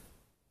look...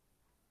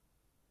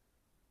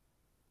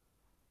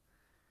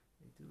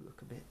 They do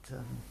look a bit...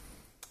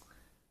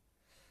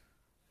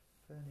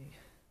 funny.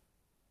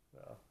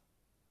 Well,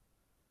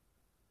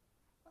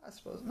 I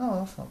suppose no,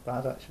 that's not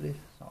bad actually.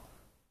 It's not.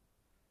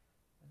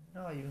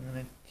 Not even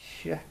going to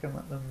check them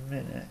at the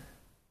minute.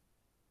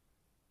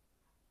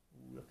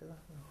 Ooh, look at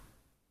that though.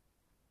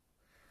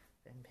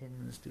 Them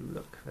pins do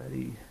look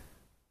very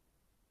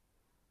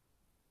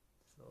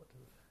sort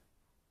of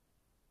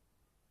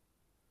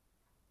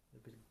a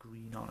bit of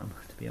green on them,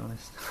 to be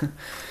honest.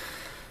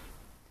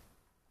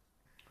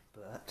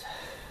 But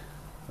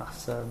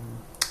that's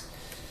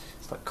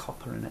it's like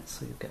copper in it,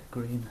 so you get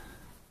green.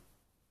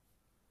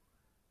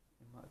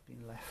 It might have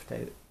been left out,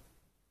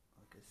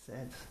 like I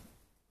said.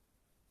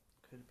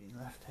 Could have been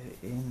left out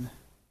in.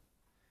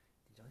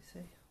 Did I say?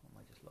 Or am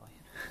I just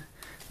lying?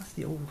 That's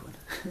the old one.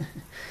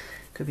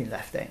 Could have been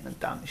left out in a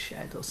damp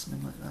shed or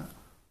something like that.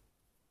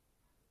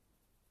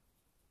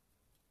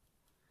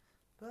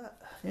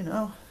 But, you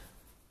know,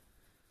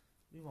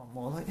 we want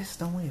more like this,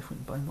 don't we? If we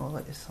can buy more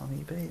like this on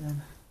eBay,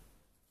 then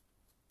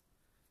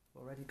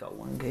we've already got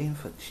one game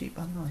for cheap,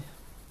 haven't I?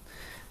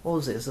 What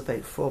was it? It's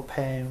about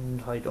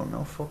 £4, I don't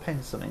know,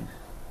 £4 something.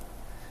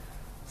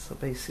 So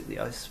basically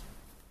I was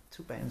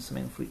 £2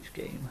 something for each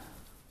game.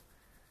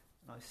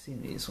 And I've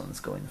seen these ones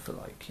going for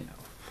like, you know,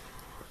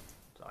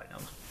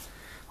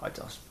 I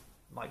just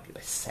might be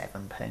like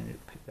 £7 to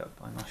pick up,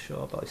 I'm not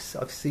sure, but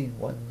I've seen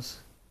ones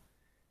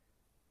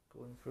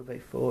going for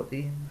about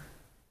 £14,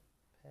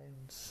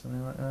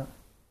 something like that.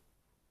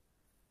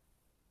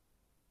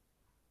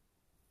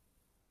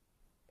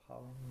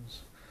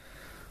 Pounds.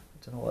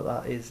 I don't know what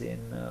that is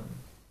in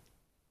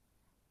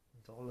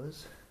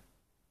dollars.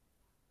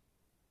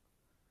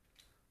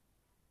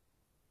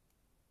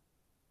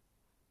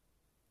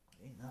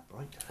 Ain't that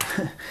bright?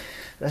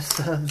 Let's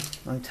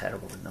I'm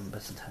terrible with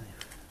numbers, I tell you.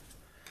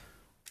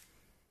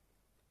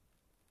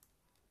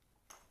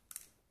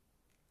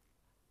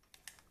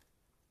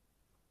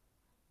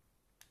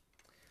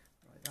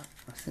 Right, that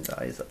I think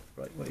that is up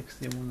the right way because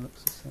the other one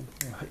looks the same.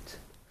 Right.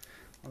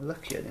 I'm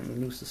lucky I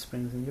didn't lose the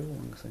springs in the other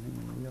one because I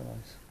didn't even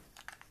realise.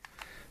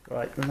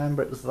 Right,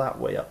 remember it was that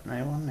way up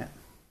now, wasn't it?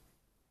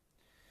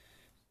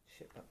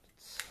 Ship up to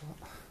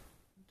top.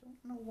 I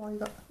don't know why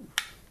that.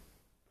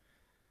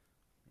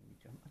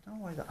 I don't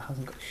know why that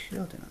hasn't got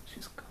shielding.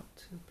 It's got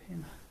two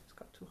pin. It's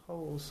got two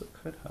holes that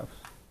could have.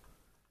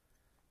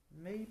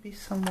 Maybe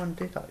someone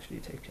did actually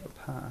take it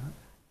apart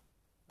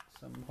at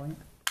some point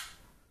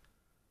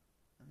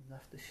and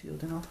left the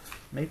shielding off.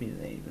 Maybe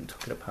they even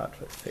took it apart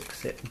to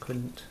fix it and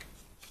couldn't,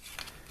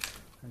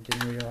 and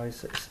didn't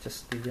realise that it's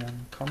just the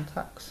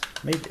contacts.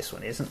 Maybe this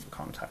one isn't the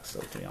contacts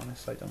though, to be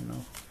honest, I don't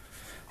know.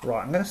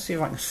 Right, I'm going to see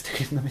if I can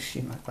stick it in the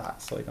machine like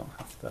that so I don't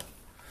have to.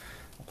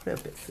 I'll put it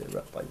a bit further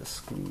up by the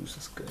screws,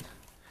 that's good.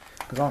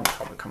 Because on the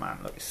top of the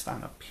command, look, it's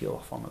starting to peel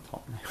off on the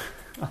top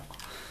now.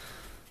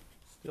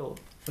 Still,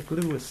 the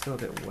glue is still a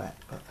bit wet,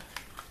 but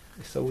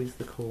it's always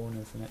the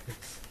corners, and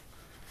it's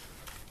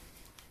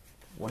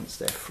once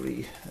they're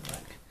free, they're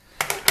like,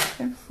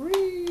 I'm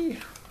free!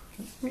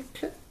 Let me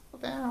kill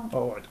down.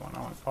 Oh, I don't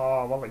know.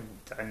 Oh, what have I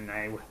done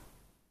now?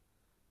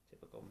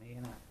 Typical me,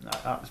 innit? No,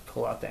 I'll just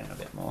pull that down a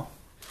bit more.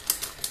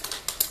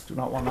 Do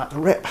not want that to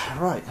rip.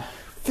 Right,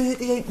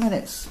 38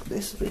 minutes.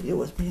 This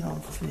video has been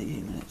on for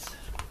 38 minutes.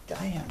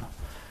 Damn.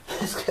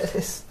 Let's get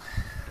this.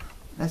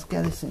 Let's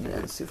get this in there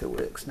and see if it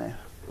works now.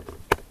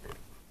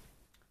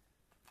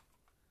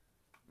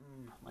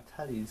 My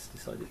telly's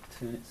decided to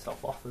turn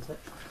itself off, is it?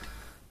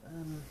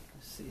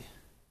 Let's see.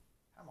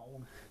 Come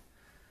on.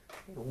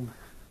 Get on.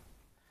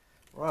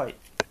 Right.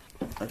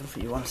 I don't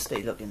think you want to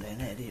stay looking down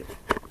there, do you?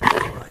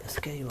 Right, let's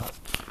get you up.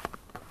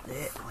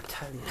 There, my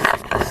telly's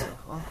turned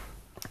itself off.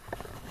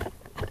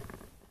 There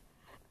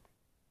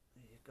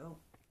you go.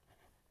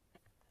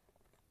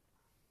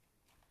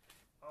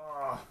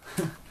 Oh.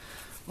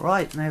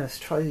 Right, now let's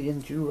try the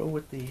Enduro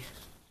with the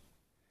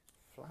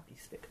flappy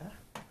sticker.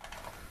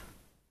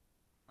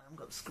 I haven't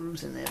got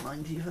screws in there,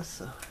 mind you,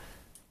 so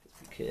just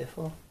be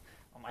careful.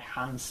 Oh, my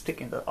hand's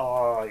sticking to.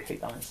 Oh, I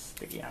hate that with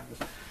sticky hands.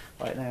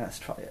 Right, now let's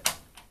try it.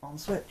 On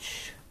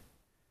switch.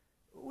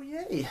 Oh,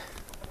 yay!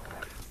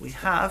 We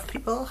have,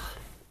 people,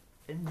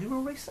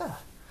 Enduro Racer.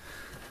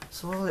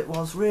 So all it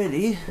was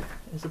really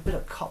is a bit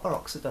of copper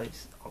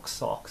oxidation.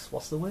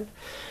 What's the word?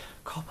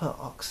 Copper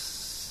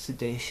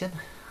oxidation.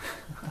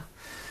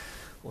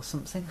 Or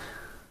something.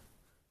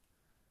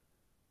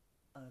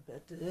 And a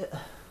bit of dirt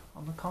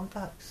on the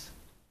contacts.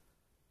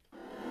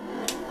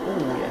 Oh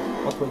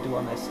yeah, what do I do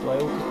on this? Do I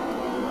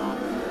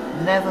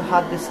never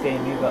had this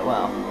game either?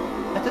 Well,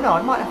 I don't know,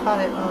 I might have had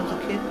it when I was a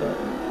kid, but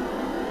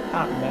I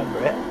can't remember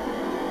it.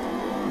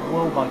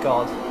 Oh my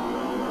god.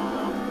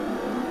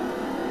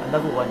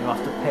 Another one you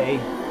have to pay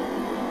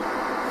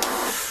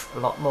a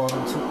lot more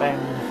than £2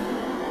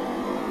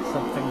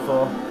 something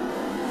for.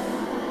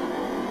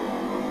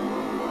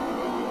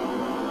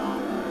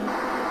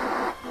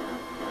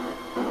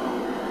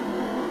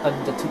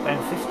 Under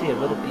 £2.50 it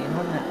would have been,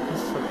 wouldn't it?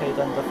 Because I paid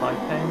under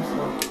 £5, so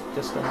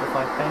just under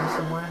 £5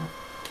 somewhere.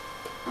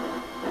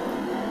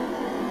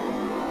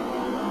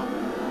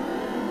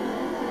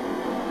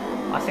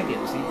 I think it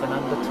was even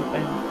under £2,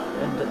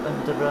 under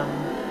 £4.50.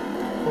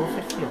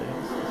 I think it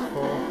was just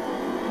for.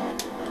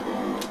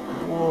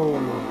 Whoa!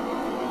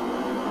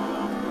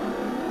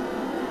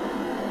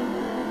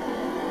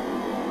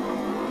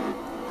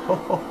 Ho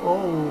ho ho!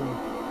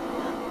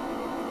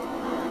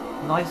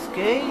 Nice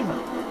game!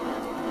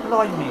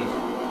 Blimey!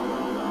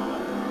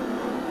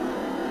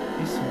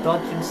 Need some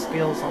dodging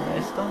skills on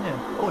this, don't you?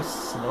 Oh, it's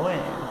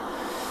snowing!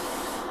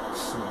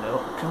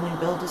 Snow. Can we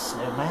build a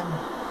snowman?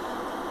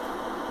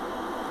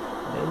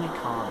 No, we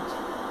can't.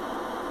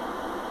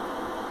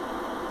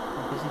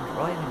 I'm busy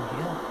driving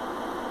here.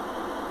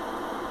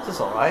 This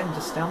is alright, I'm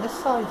just stay on this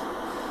side.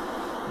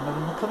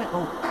 Remember we're coming.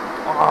 Oh!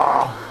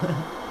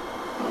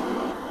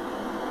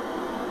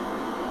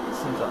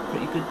 Seems like a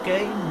pretty good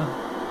game.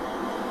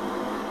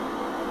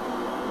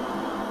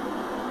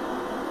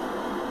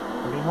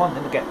 I've been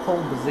wanting to get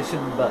pole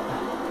position, but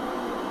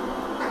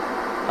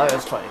I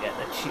was trying to get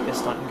the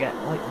cheapest I can get.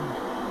 Like,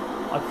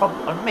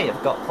 I may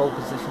have got pole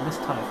position this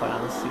time if I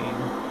hadn't seen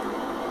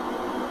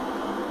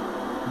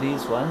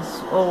these ones.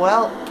 Oh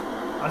well,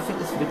 I think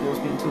this video's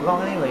been too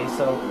long anyway,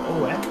 so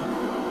oh well.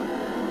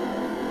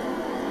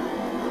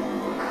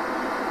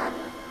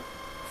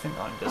 I think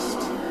I'm just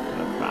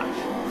gonna crash.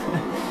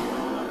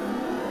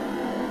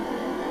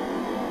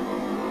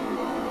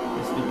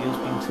 This video's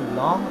been too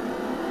long.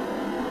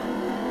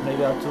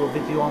 Maybe I'll do a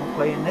video on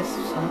playing this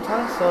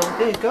sometime, so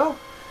there you go.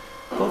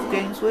 Both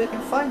games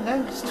working fine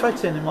now. Just try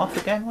turning them off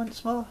again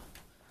once more.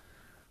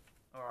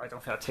 Oh, I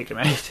don't think I'll take them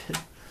out.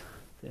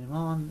 Turn them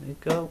on, there you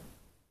go.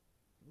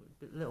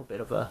 A little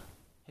bit of a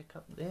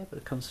hiccup there, but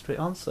it comes straight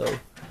on, so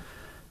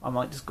I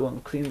might just go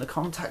and clean the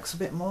contacts a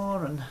bit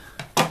more and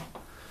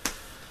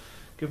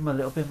give them a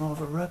little bit more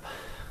of a rub.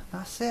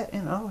 That's it,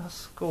 you know,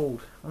 that's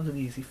gold. That was an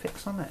easy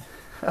fix on it.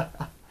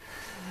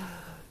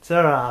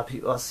 Ta-ra,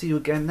 people, I'll see you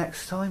again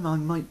next time. I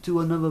might do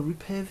another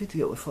repair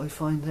video if I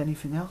find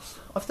anything else.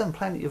 I've done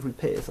plenty of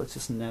repairs, I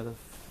just never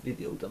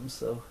videoed them,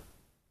 so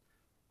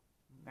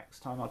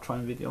next time I'll try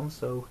and video them,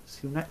 so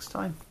see you next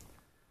time.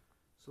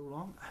 So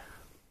long.